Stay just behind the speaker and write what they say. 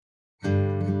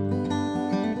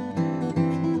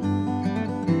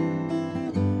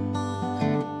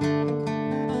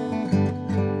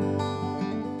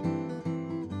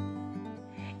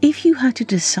If you had to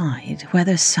decide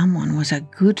whether someone was a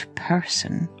good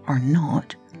person or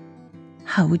not,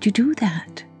 how would you do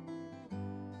that?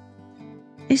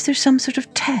 Is there some sort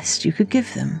of test you could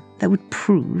give them that would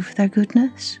prove their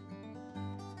goodness?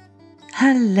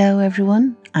 Hello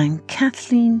everyone, I'm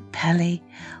Kathleen Pelly.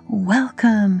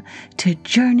 Welcome to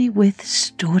Journey with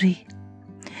Story.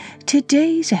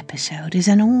 Today's episode is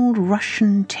an old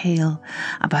Russian tale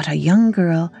about a young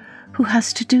girl who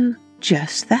has to do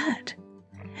just that.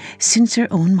 Since her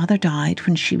own mother died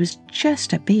when she was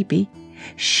just a baby,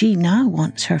 she now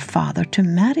wants her father to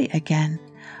marry again,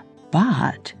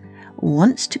 but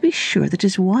wants to be sure that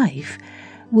his wife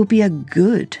will be a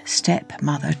good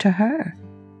stepmother to her.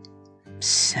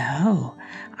 So,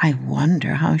 I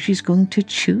wonder how she's going to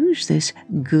choose this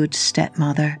good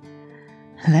stepmother.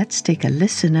 Let's take a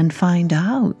listen and find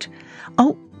out.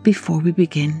 Oh, before we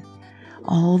begin,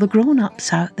 all the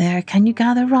grown-ups out there, can you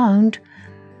gather round?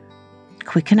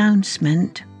 Quick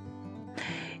announcement.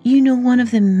 You know, one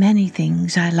of the many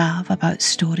things I love about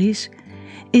stories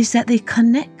is that they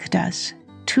connect us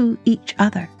to each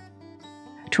other,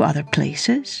 to other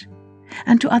places,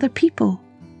 and to other people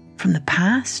from the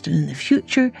past and in the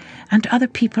future, and to other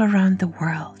people around the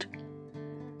world.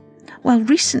 Well,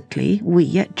 recently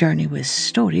we at Journey with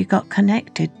Story got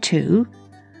connected to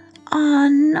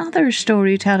another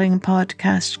storytelling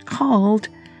podcast called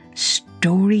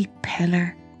Story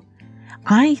Pillar.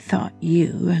 I thought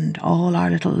you and all our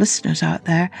little listeners out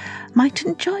there might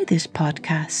enjoy this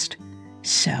podcast.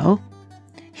 So,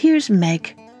 here's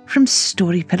Meg from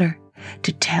Story Pillar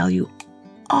to tell you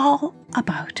all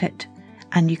about it.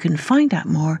 And you can find out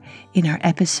more in our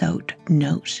episode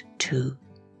notes too.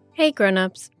 Hey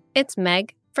grown-ups, it's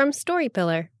Meg from Story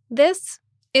Pillar. This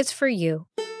is for you.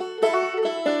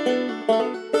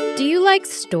 Do you like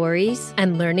stories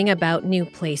and learning about new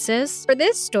places? For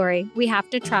this story, we have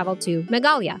to travel to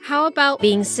Meghalaya. How about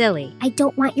being silly? I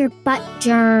don't want your butt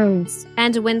germs.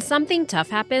 And when something tough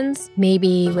happens,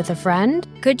 maybe with a friend,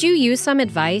 could you use some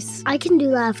advice? I can do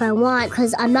that if I want,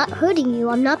 because I'm not hurting you.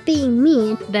 I'm not being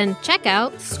mean. Then check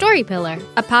out Story Pillar,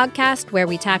 a podcast where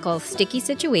we tackle sticky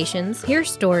situations, hear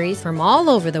stories from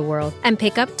all over the world, and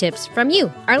pick up tips from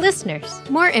you, our listeners.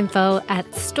 More info at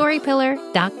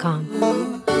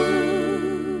storypillar.com.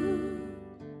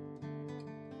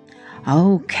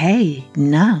 Okay,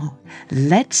 now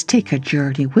let's take a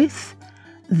journey with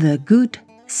the good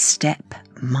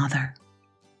stepmother.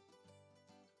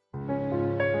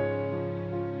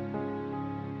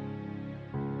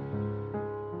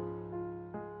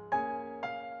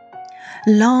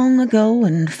 Long ago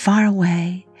and far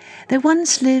away, there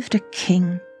once lived a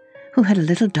king who had a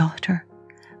little daughter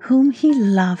whom he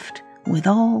loved with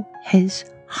all his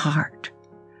heart.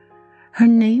 Her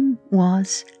name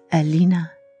was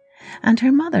Elena, and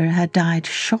her mother had died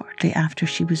shortly after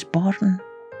she was born.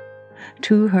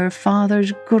 To her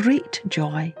father's great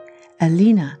joy,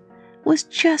 Elena was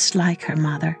just like her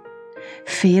mother,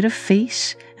 fair of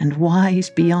face and wise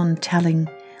beyond telling,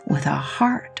 with a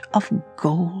heart of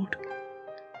gold.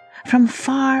 From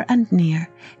far and near,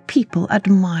 people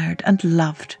admired and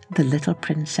loved the little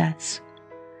princess.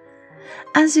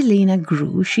 As Elena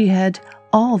grew, she had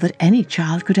all that any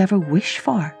child could ever wish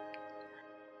for.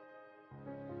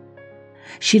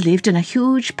 She lived in a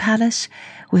huge palace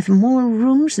with more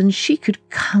rooms than she could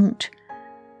count,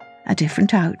 a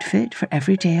different outfit for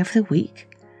every day of the week,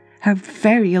 her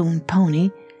very own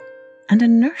pony, and a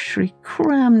nursery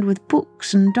crammed with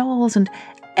books and dolls and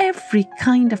every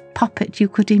kind of puppet you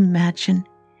could imagine.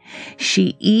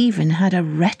 She even had a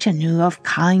retinue of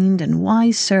kind and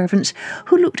wise servants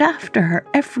who looked after her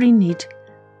every need.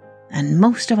 And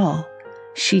most of all,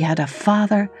 she had a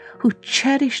father who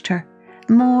cherished her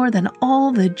more than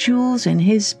all the jewels in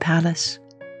his palace.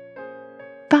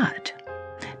 But,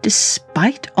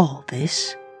 despite all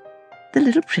this, the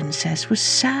little princess was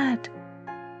sad.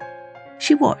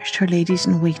 She watched her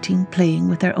ladies-in-waiting playing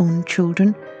with their own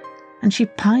children, and she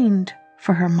pined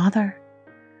for her mother.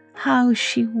 How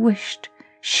she wished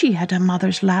she had a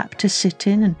mother's lap to sit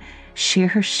in and share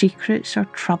her secrets or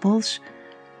troubles.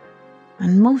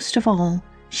 And most of all,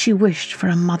 she wished for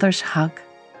a mother's hug.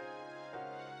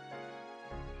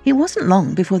 It wasn't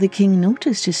long before the king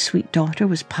noticed his sweet daughter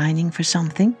was pining for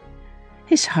something.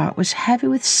 His heart was heavy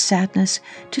with sadness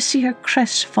to see her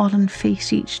crestfallen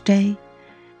face each day.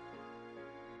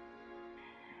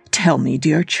 "Tell me,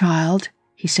 dear child,"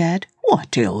 he said,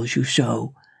 "what ails you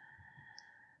so?"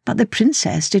 But the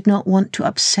princess did not want to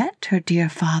upset her dear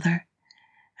father,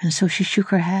 and so she shook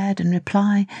her head and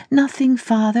replied, "Nothing,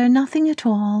 father, nothing at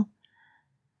all."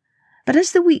 But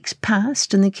as the weeks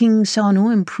passed and the king saw no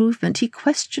improvement, he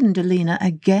questioned Elena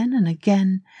again and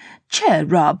again.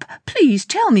 "Cherub, please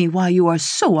tell me why you are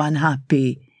so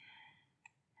unhappy."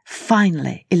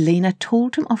 Finally, Elena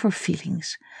told him of her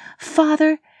feelings.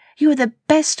 "Father, you are the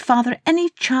best father any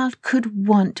child could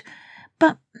want.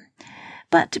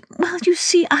 But, well, you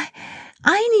see, I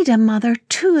need a mother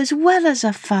too, as well as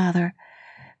a father.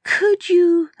 Do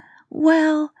you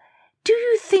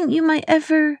think you might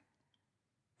ever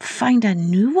find a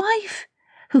new wife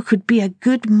who could be a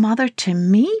good mother to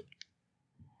me?"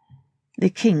 The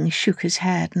king shook his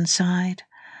head and sighed.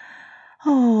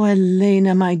 "Oh,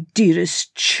 Elena, my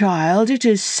dearest child, it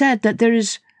is said that there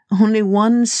is only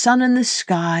one sun in the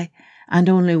sky and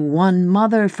only one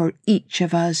mother for each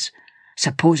of us.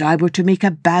 Suppose I were to make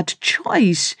a bad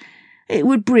choice. It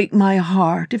would break my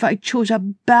heart if I chose a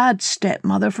bad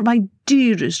stepmother for my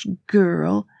dearest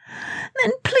girl."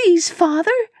 "Then please,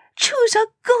 father, choose a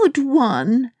good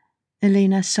one,"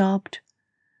 Elena sobbed.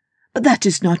 "But that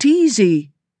is not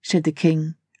easy," said the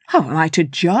king. "How am I to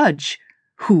judge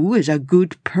who is a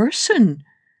good person?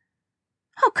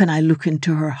 How can I look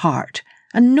into her heart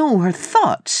and know her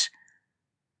thoughts?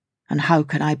 And how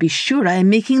can I be sure I am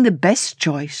making the best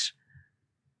choice?"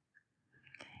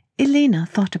 Elena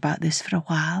thought about this for a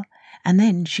while, and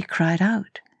then she cried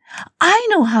out, "I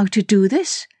know how to do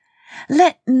this.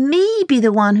 Let me be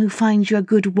the one who finds you a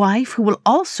good wife who will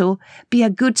also be a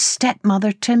good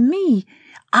stepmother to me.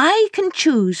 I can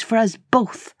choose for us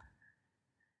both."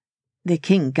 The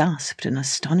king gasped in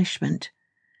astonishment.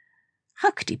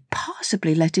 How could he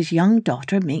possibly let his young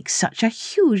daughter make such a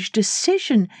huge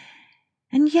decision?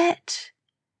 And yet,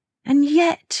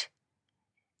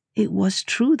 it was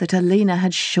true that Elena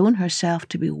had shown herself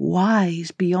to be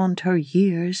wise beyond her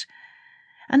years,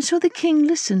 and so the king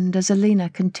listened as Elena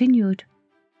continued.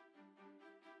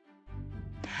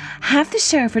 "Have the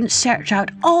servants search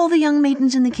out all the young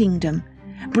maidens in the kingdom.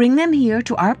 Bring them here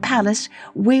to our palace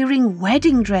wearing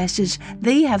wedding dresses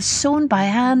they have sewn by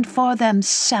hand for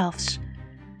themselves.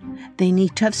 They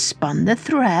need to have spun the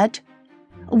thread,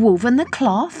 woven the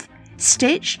cloth,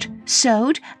 stitched,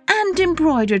 sewed, and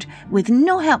embroidered with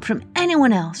no help from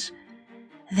anyone else.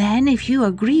 Then, if you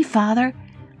agree, father,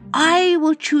 I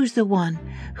will choose the one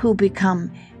who will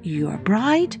become your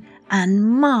bride and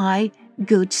my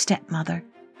good stepmother."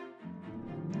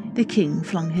 The king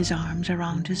flung his arms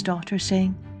around his daughter,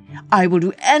 saying, "I will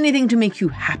do anything to make you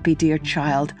happy, dear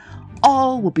child.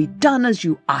 All will be done as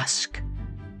you ask."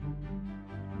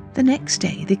 The next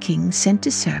day the king sent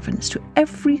his servants to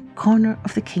every corner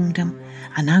of the kingdom,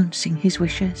 announcing his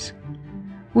wishes.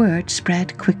 Word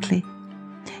spread quickly.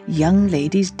 Young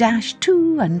ladies dashed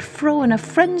to and fro in a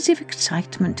frenzy of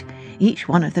excitement, each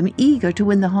one of them eager to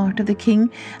win the heart of the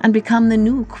king and become the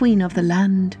new queen of the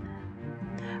land.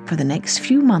 For the next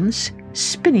few months,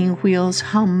 spinning wheels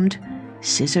hummed,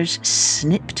 scissors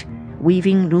snipped,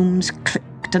 weaving looms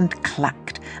clicked and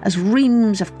clacked as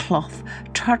reams of cloth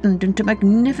turned into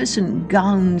magnificent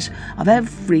gowns of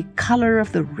every colour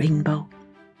of the rainbow.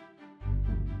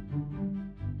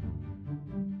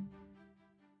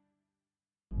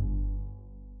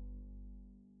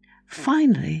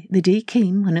 Finally, the day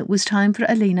came when it was time for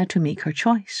Elena to make her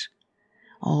choice.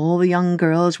 All the young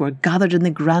girls were gathered in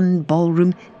the grand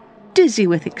ballroom, dizzy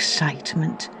with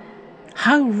excitement.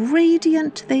 How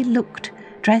radiant they looked,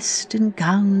 dressed in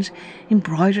gowns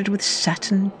embroidered with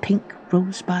satin pink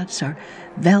rosebuds, or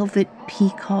velvet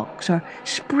peacocks, or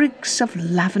sprigs of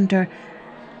lavender,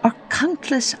 or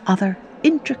countless other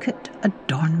intricate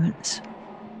adornments.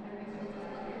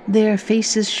 Their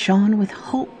faces shone with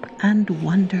hope and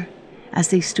wonder as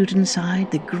they stood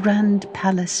inside the grand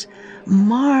palace,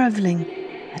 marvelling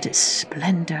at its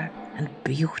splendour and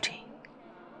beauty.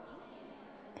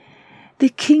 The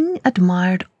king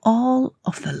admired all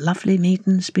of the lovely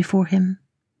maidens before him.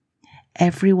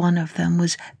 Every one of them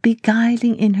was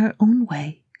beguiling in her own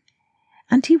way,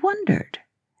 and he wondered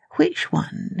which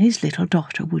one his little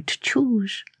daughter would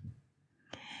choose.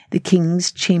 The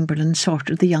king's chamberlain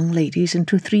sorted the young ladies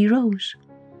into 3 rows.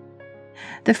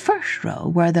 The first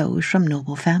row were those from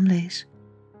noble families.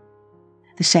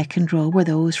 The second row were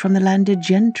those from the landed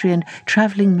gentry and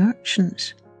travelling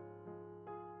merchants.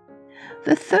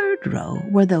 The third row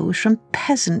were those from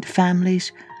peasant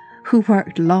families who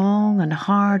worked long and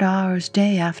hard hours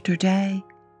day after day.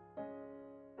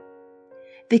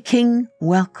 The king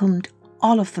welcomed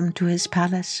all of them to his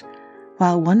palace,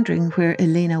 while wondering where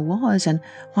Elena was and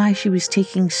why she was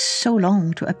taking so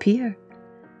long to appear.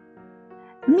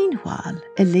 Meanwhile,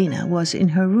 Elena was in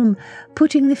her room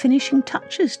putting the finishing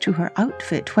touches to her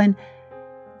outfit when,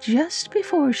 just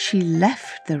before she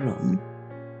left the room,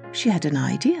 she had an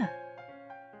idea.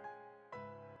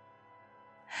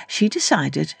 she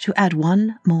decided to add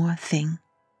one more thing.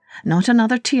 Not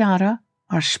another tiara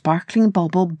or sparkling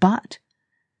bauble, but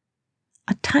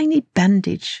a tiny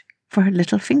bandage for her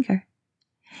little finger.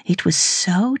 It was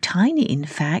so tiny, in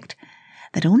fact,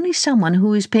 that only someone who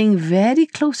was paying very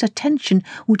close attention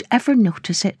would ever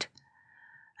notice it.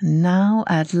 Now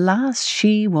at last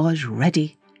she was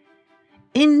ready.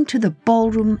 Into the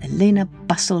ballroom Elena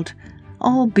bustled,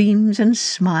 all beams and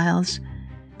smiles.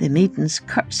 The maidens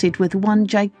curtsied with one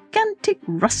gigantic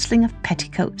rustling of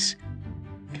petticoats.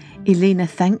 Elena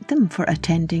thanked them for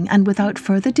attending, and without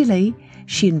further delay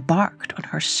she embarked on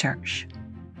her search.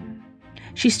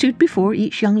 She stood before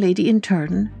each young lady in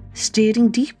turn, staring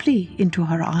deeply into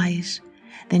her eyes.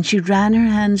 Then she ran her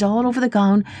hands all over the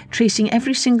gown, tracing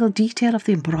every single detail of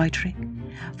the embroidery.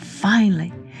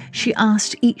 Finally, she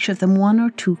asked each of them one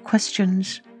or two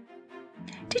questions.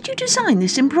 "Did you design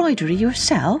this embroidery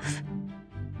yourself?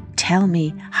 Tell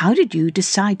me, how did you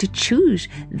decide to choose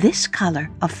this colour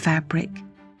of fabric?"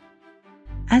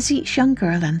 As each young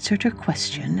girl answered her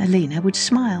question, Elena would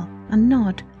smile and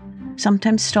nod,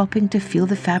 sometimes stopping to feel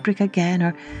the fabric again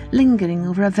or lingering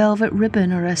over a velvet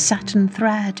ribbon or a satin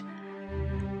thread.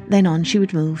 Then on she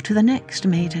would move to the next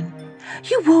maiden.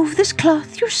 "You wove this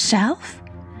cloth yourself?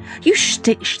 You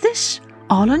stitched this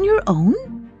all on your own?"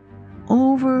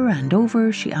 Over and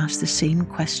over she asked the same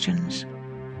questions.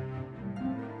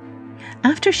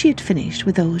 After she had finished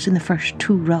with those in the first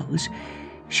 2 rows,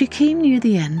 she came near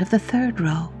the end of the 3rd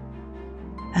row,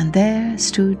 and there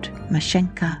stood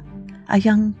Mashenka, a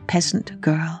young peasant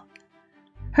girl.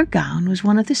 Her gown was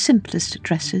one of the simplest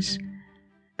dresses,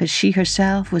 but she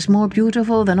herself was more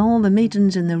beautiful than all the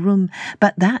maidens in the room,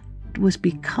 but that was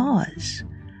because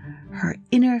her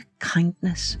inner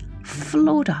kindness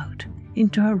flowed out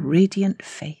into her radiant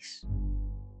face.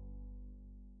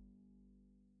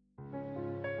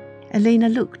 Elena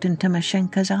looked into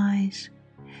Mashenka's eyes.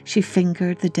 She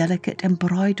fingered the delicate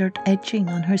embroidered edging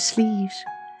on her sleeves.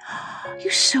 "You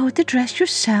sewed the dress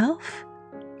yourself?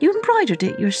 You embroidered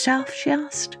it yourself?" she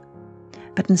asked.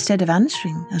 But instead of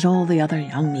answering, as all the other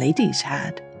young ladies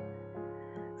had,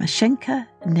 Mashenka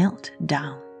knelt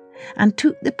down and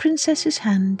took the princess's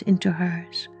hand into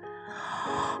hers.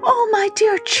 "Oh, my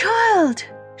dear child,"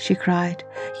 she cried,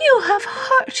 "you have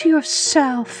hurt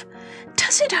yourself.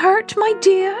 Does it hurt, my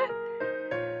dear?"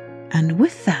 And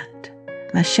with that,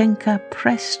 Mashenka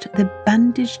pressed the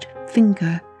bandaged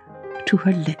finger to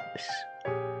her lips.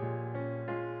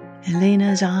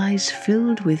 Elena's eyes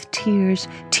filled with tears,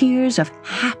 tears of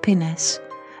happiness.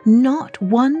 Not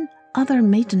one other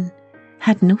maiden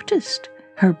had noticed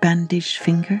her bandaged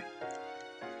finger.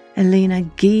 Elena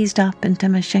gazed up into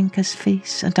Mashenka's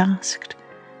face and asked,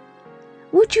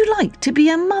 "Would you like to be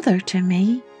a mother to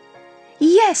me?"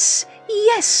 "Yes,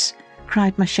 yes,"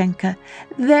 cried Mashenka.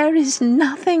 "There is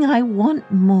nothing I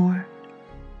want more."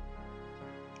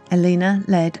 Elena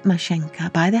led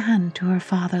Mashenka by the hand to her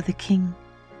father, the king.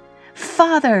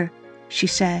 "Father," she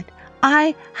said,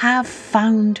 "I have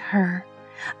found her,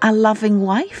 a loving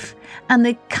wife and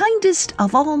the kindest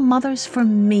of all mothers for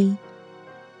me."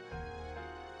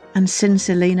 And since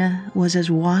Elena was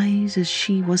as wise as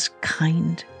she was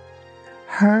kind,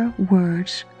 her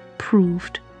words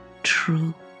proved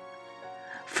true.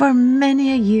 For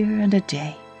many a year and a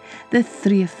day, the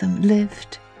 3 of them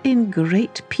lived in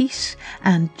great peace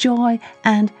and joy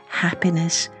and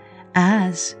happiness,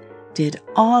 as did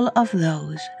all of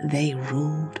those they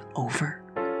ruled over.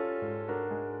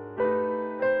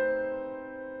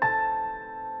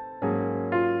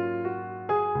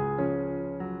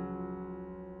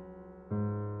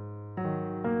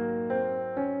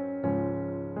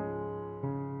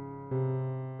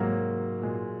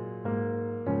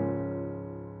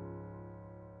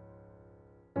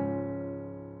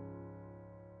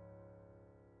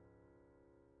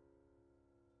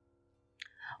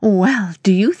 Well,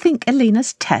 do you think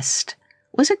Elena's test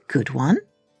was a good one?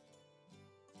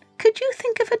 Could you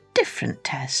think of a different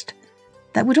test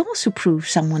that would also prove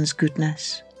someone's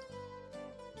goodness?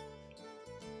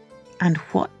 And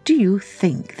what do you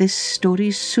think this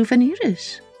story's souvenir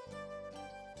is?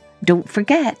 Don't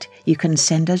forget, you can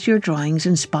send us your drawings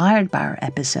inspired by our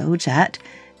episodes at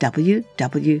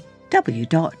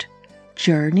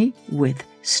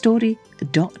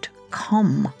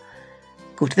www.journeywithstory.com.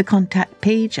 Go to the contact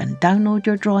page and download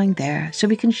your drawing there so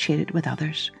we can share it with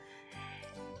others.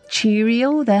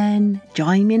 Cheerio then.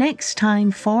 Join me next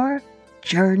time for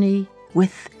Journey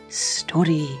with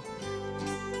Story.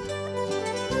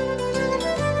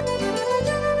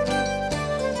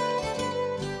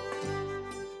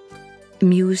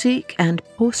 Music and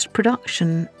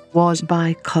post-production was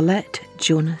by Colette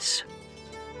Jonas.